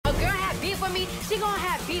for me, she gonna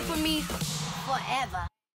have beef with me forever.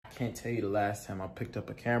 I can't tell you the last time I picked up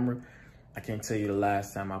a camera. I can't tell you the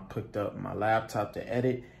last time I picked up my laptop to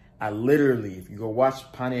edit. I literally, if you go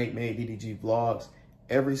watch Pontiac Made DDG vlogs,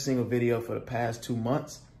 every single video for the past 2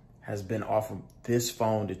 months has been off of this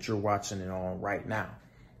phone that you're watching it on right now.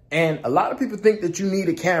 And a lot of people think that you need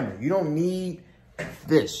a camera. You don't need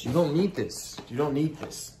this. You don't need this. You don't need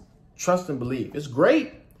this. Trust and believe. It's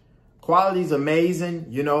great. Quality's amazing.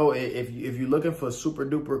 You know, if you're looking for super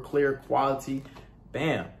duper clear quality,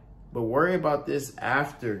 bam. But worry about this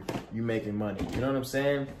after you making money. You know what I'm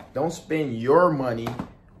saying? Don't spend your money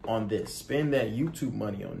on this. Spend that YouTube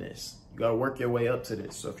money on this. You got to work your way up to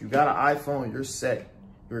this. So if you got an iPhone, you're set.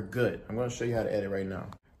 You're good. I'm going to show you how to edit right now.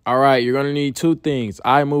 All right, you're going to need 2 things,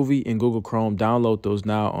 iMovie and Google Chrome. Download those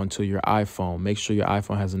now onto your iPhone. Make sure your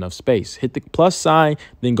iPhone has enough space. Hit the plus sign,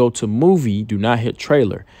 then go to movie. Do not hit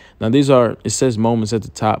trailer. Now, these are, it says moments at the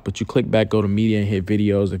top, but you click back, go to media and hit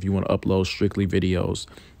videos if you want to upload strictly videos.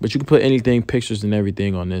 But you can put anything, pictures and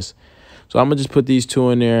everything on this. So I'm going to just put these 2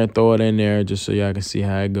 in there and throw it in there just so y'all can see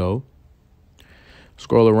how it go.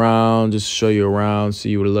 Scroll around, just show you around,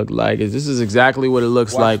 see what it look like. This is exactly what it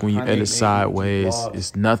looks like when you edit sideways.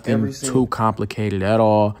 It's nothing too complicated at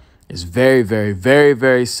all. It's very, very, very,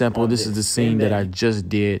 very simple. This is the scene that I just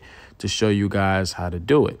did to show you guys how to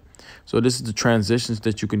do it. So this is the transitions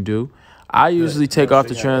that you can do. I usually take off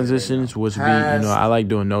the transitions, which be, you know, I like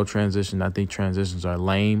doing no transition. I think transitions are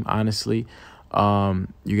lame, honestly.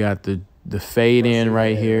 You got the fade in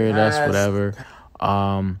right here. That's whatever.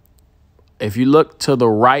 If you look to the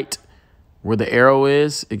right where the arrow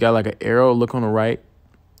is, it got like an arrow. Look on the right.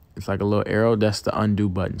 It's like a little arrow. That's the undo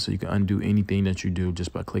button. So you can undo anything that you do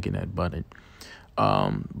just by clicking that button.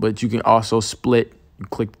 But you can also split. You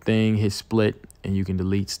click the thing, hit split, and you can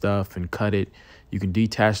delete stuff and cut it. You can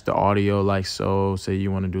detach the audio like so. Say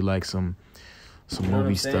you want to do like some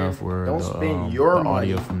movie stuff where the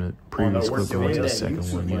audio from the previous clip goes to the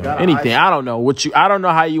second one. You know, anything. I don't know I don't know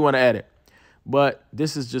how you want to edit. But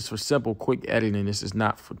this is just for simple, quick editing. This is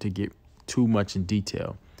not to get too much in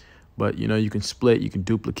detail. But, you know, you can split, you can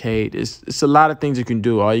duplicate. It's a lot of things you can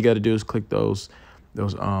do. All you got to do is click those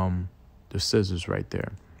scissors right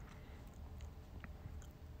there.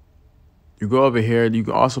 You go over here. You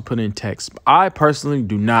can also put in text. I personally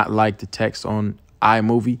do not like the text on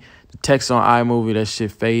iMovie. The text on iMovie, that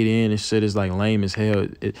shit fade in. This shit is like lame as hell.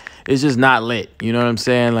 It's just not lit. You know what I'm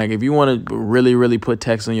saying? Like if you want to really, really put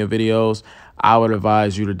text on your videos, I would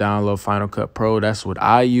advise you to download Final Cut Pro. That's what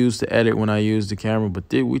I use to edit when I use the camera.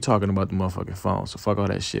 But we talking about the motherfucking phone, so fuck all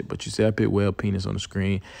that shit. But you see I put whale penis on the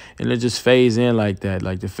screen, and it just fades in like that.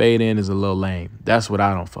 Like the fade in is a little lame. That's what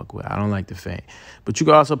I don't fuck with. I don't like the fade. But you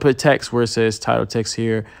can also put text where it says title text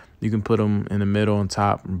here. You can put them in the middle and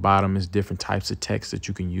top and bottom. Is different types of text that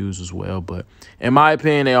you can use as well. But in my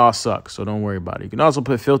opinion, they all suck. So don't worry about it. You can also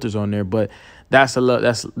put filters on there, but that's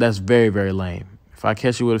very, very lame. If I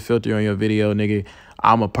catch you with a filter on your video, nigga,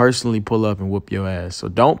 I'ma personally pull up and whoop your ass. So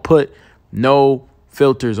don't put no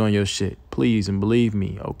filters on your shit, please, and believe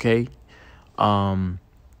me, okay? You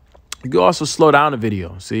can also slow down the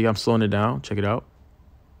video. See, I'm slowing it down. Check it out.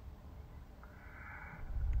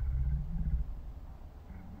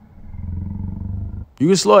 You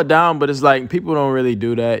can slow it down, but it's like people don't really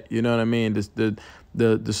do that. You know what I mean?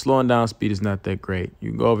 The slowing down speed is not that great.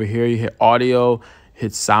 You can go over here, you hit audio,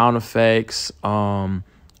 hit sound effects, and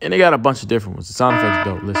they got a bunch of different ones. The sound effects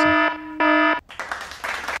dope. Listen.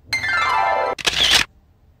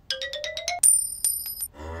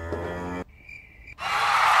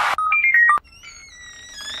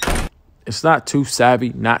 It's not too savvy,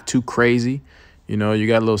 not too crazy. You know, you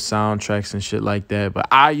got little soundtracks and shit like that. But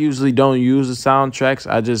I usually don't use the soundtracks.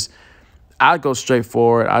 I go straight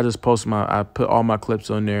forward. I put all my clips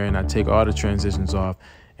on there and I take all the transitions off.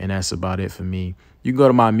 And that's about it for me. You can go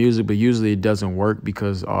to my music, but usually it doesn't work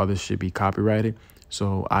because all this should be copyrighted.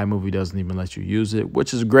 So iMovie doesn't even let you use it,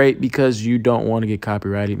 which is great because you don't want to get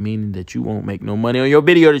copyrighted, meaning that you won't make no money on your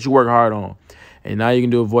video that you work hard on. And now you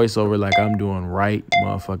can do a voiceover like I'm doing right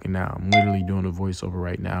motherfucking now. I'm literally doing a voiceover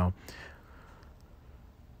right now.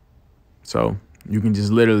 So you can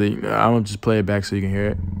just literally, I'm going to just play it back so you can hear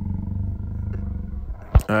it.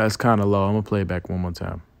 It's kind of low. I'm going to play it back one more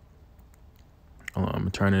time. I'm going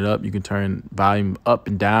to turn it up. You can turn volume up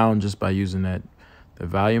and down just by using the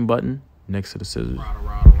volume button next to the scissors.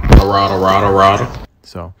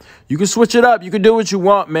 So you can switch it up. You can do what you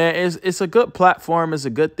want, man. It's a good platform. It's a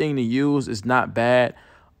good thing to use. It's not bad.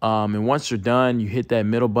 And once you're done, you hit that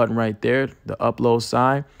middle button right there, the upload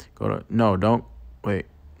sign.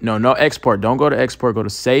 No export. Don't go to export. Go to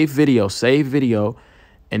save video.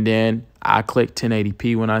 And then I click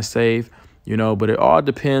 1080p when I save. you know, but it all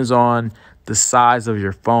depends on the size of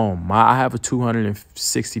your phone. I have a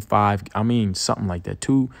 265, something like that,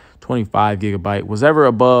 225 gigabyte. Was ever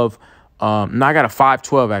above, no, I got a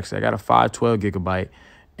 512 actually. I got a 512 gigabyte.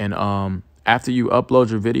 And after you upload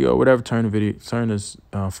your video or whatever, turn this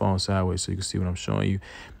phone sideways so you can see what I'm showing you.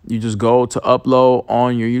 You just go to upload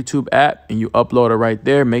on your YouTube app and you upload it right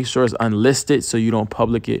there. Make sure it's unlisted so you don't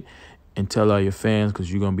public it and tell all your fans,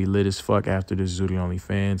 because you're going to be lit as fuck after this Zooty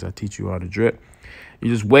OnlyFans. I teach you how to drip. You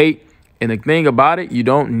just wait. And the thing about it, you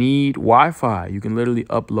don't need Wi-Fi. You can literally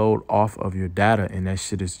upload off of your data, and that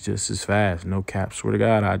shit is just as fast. No cap. Swear to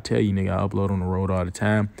God, I tell you, nigga, I upload on the road all the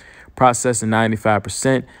time. Processing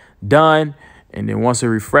 95%. Done. And then once it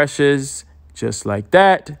refreshes, just like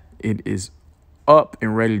that, it is up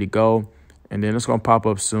and ready to go. And then it's going to pop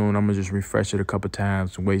up soon. I'm going to just refresh it a couple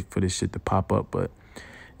times and wait for this shit to pop up. But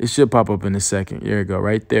it should pop up in a second. There you go.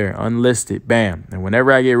 Right there. Unlisted. Bam. And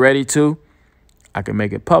whenever I get ready to, I can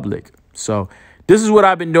make it public. So this is what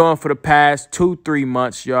I've been doing for the past 2-3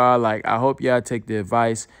 months, y'all. Like, I hope y'all take the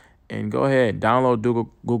advice and go ahead and download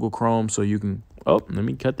Google Chrome so you can. Oh, let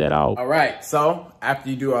me cut that out. All right. So after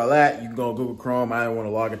you do all that, you can go on Google Chrome. I don't want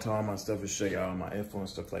to log into all my stuff and show you all my info and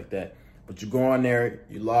stuff like that. But you go on there,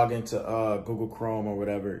 you log into Google Chrome or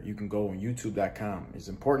whatever. You can go on YouTube.com. It's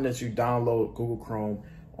important that you download Google Chrome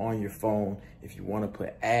on your phone if you want to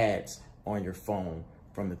put ads on your phone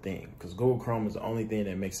from the thing, because Google Chrome is the only thing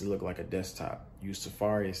that makes it look like a desktop. Use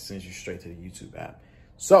Safari, it sends you straight to the YouTube app.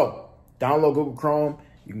 So download Google Chrome.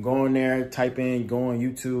 You can go in there, type in, go on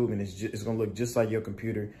YouTube, and it's gonna look just like your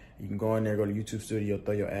computer. You can go in there, go to YouTube Studio,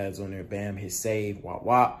 throw your ads on there, bam, hit save, wop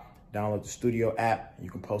wop. Download the Studio app. You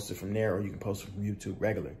can post it from there, or you can post it from YouTube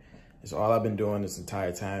regular. That's all I've been doing this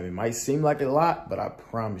entire time. It might seem like a lot, but I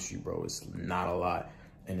promise you, bro, it's not a lot,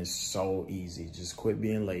 and it's so easy. Just quit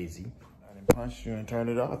being lazy. Punch you and turn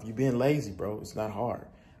it off. You're being lazy, bro. It's not hard.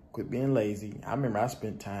 Quit being lazy. I remember I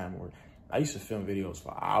spent time where I used to film videos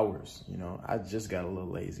for hours. You know, I just got a little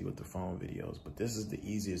lazy with the phone videos, but this is the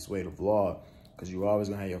easiest way to vlog, because you always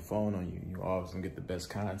gonna have your phone on you. You always gonna get the best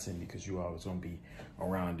content because you always gonna be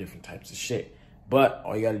around different types of shit. But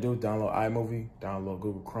all you gotta do is download iMovie, download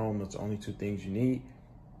Google Chrome. That's the only 2 things you need.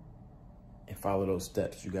 And follow those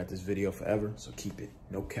steps. You got this video forever, so keep it.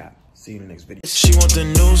 No cap. See you in the next video. She want the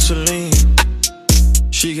new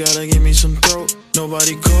Celine. She gotta give me some throat.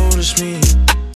 Nobody cold as me.